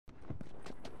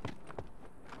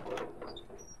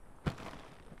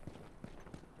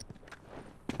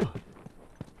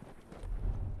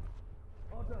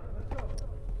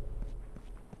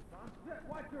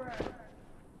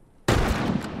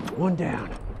One down.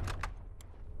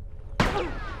 Down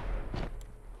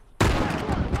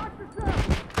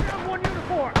one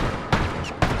uniform!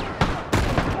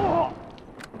 Oh!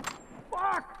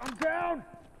 Fuck! I'm down!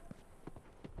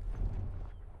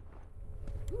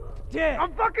 Dead!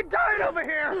 I'm fucking dying over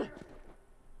here!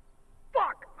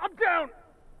 Fuck! I'm down!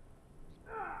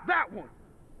 That one!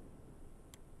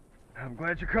 I'm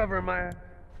glad you're covering my ass.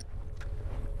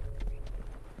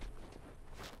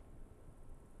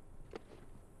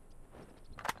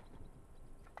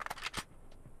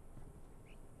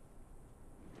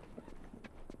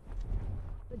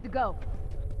 Good to go.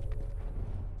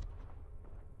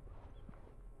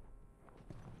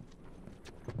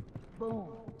 Boom.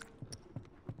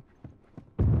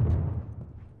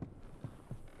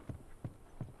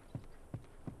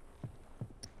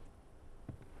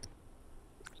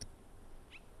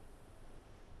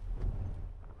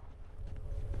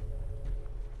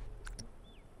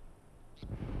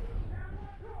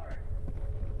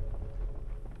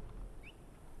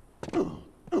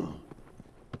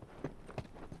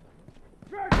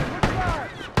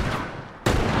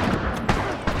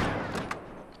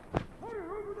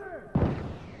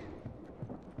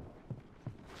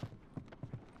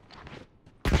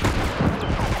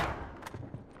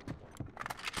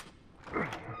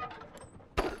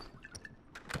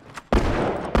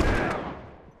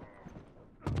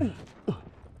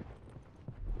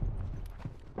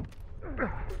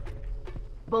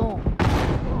 Boom.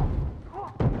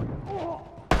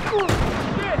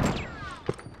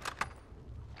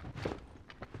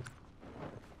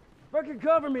 Fucking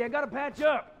cover me, I gotta patch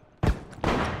up.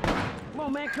 Come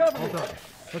on, man, cover me. Hold on.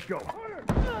 Let's go.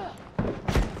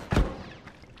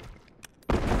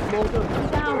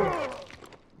 Down.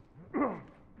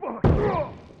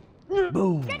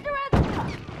 Boom. Get your ass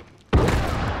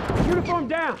up. Uniform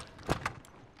down.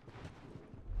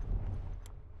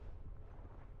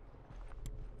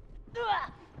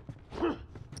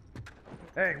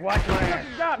 Hey, watch my ass.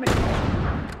 Fucking got me.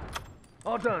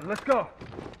 All done. Let's go.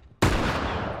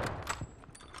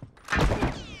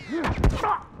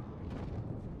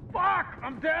 Fuck!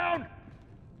 I'm down!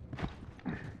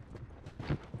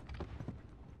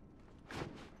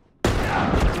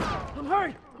 I'm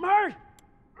hurt. I'm hurt.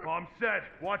 Oh, I'm set.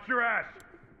 Watch your ass.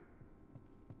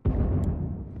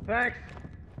 Thanks.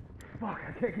 Fuck,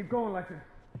 I can't keep going like this.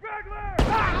 Straggler!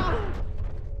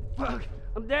 Fuck.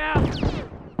 I'm down.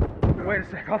 Wait a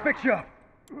sec, I'll fix you up.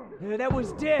 Yeah, that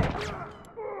one's dead.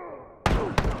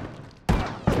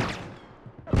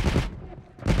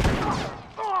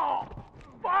 Oh!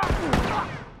 Fuck!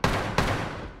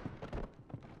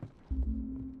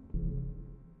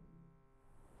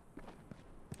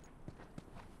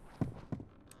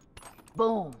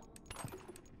 Boom.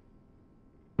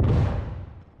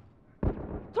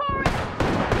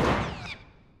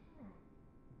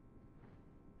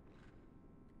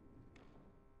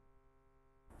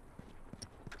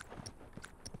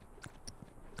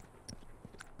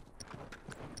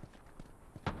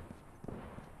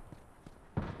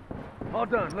 All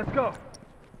done, let's go.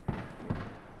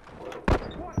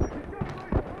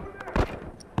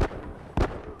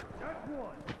 That's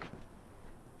one.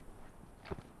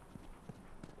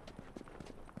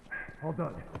 All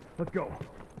done. Let's go.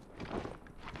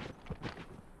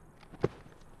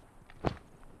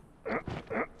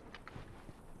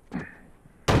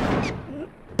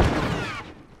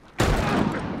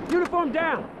 Uniform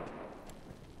down.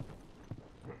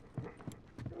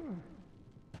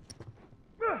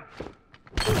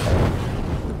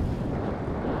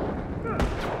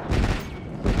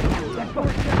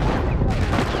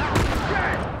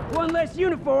 One less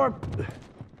uniform.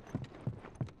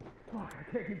 Fuck, I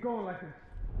can't keep going like this.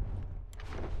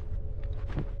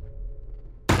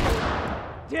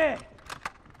 Dead.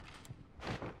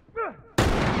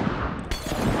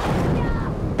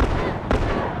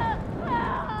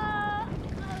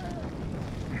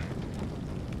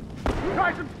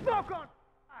 Try some smoke on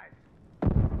eyes.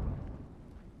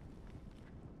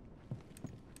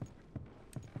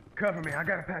 Cover me, I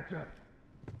gotta patch up.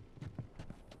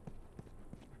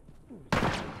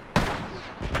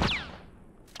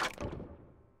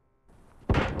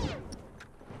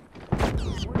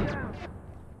 One down.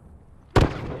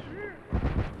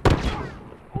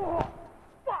 Oh,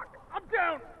 fuck, I'm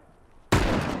down.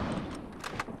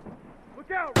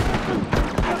 Look out.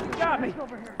 Got me.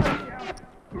 Over here.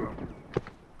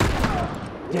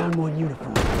 Down one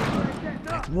uniform.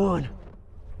 That's one.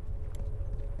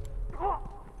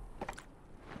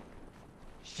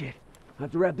 Shit. I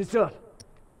have to wrap this up.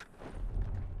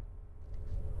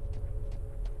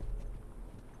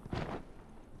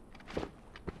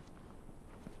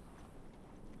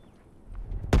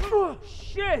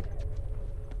 Shit!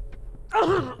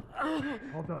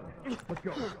 All done. Let's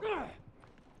go.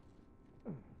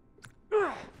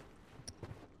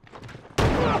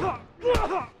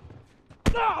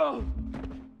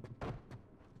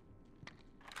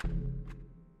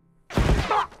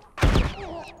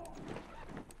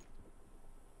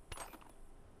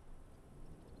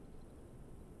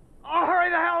 Oh, hurry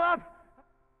the hell up!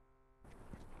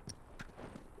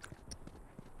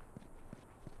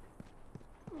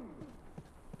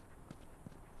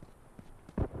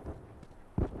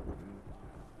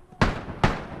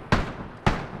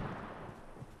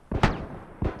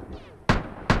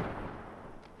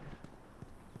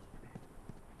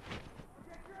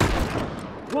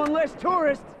 One less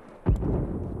tourist!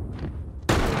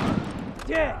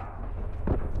 Dead!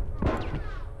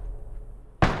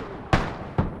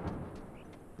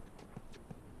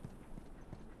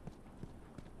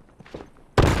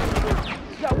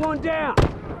 Got one down!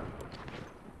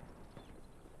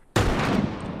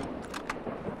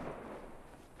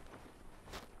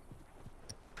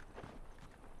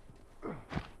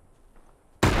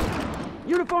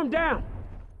 Uniform down!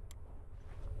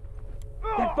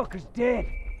 That fucker's dead!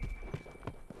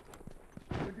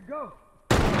 Good to go.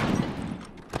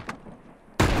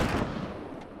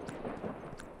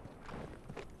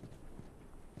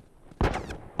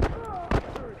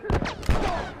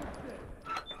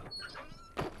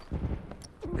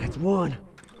 That's one.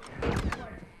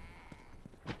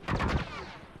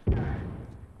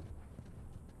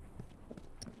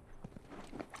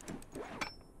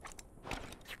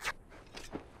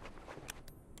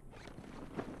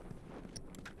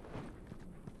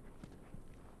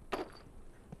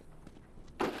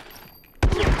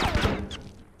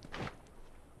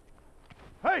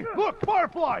 Hey, look,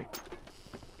 Firefly!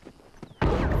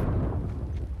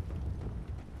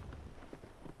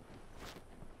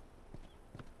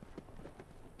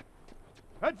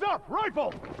 Heads up,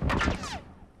 rifle!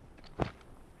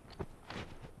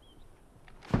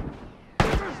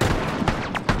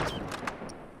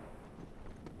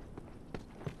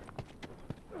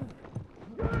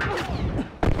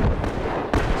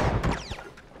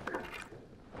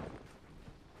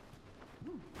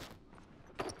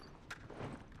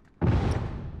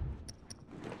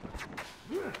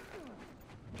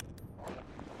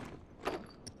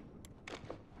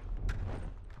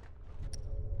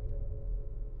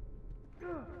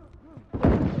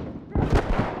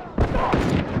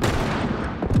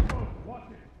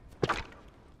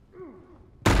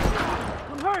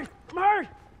 I'm hurt! I'm hurt!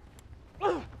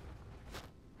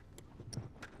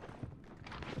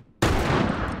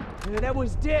 Yeah, that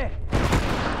one's dead!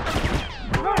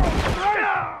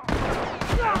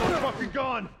 Fucking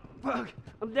gone! Fuck!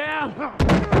 I'm down!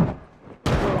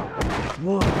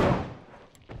 One.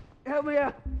 Help me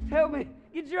out! Help me!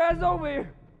 Get your ass over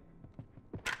here!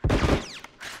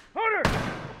 Hunter!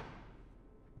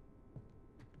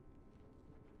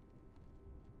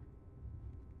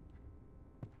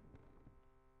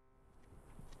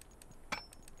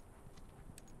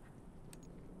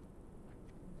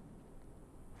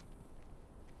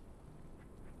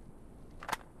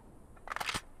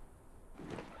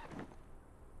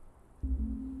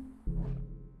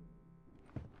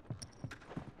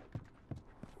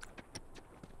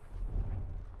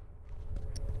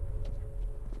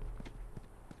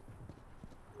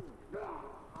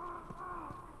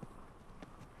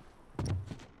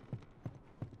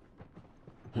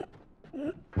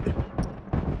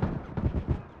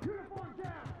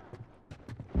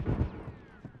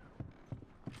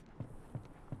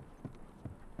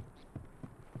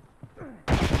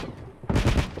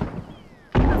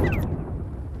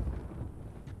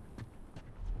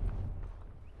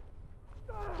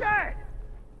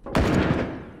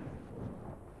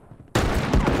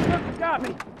 Got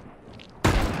me!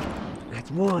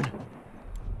 That's one. Fuck,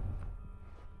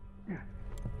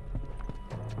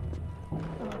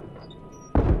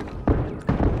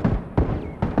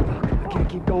 I can't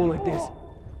keep going like this.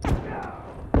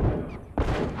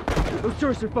 Those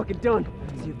tourists are fucking done.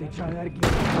 See if they try that again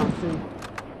sometime soon.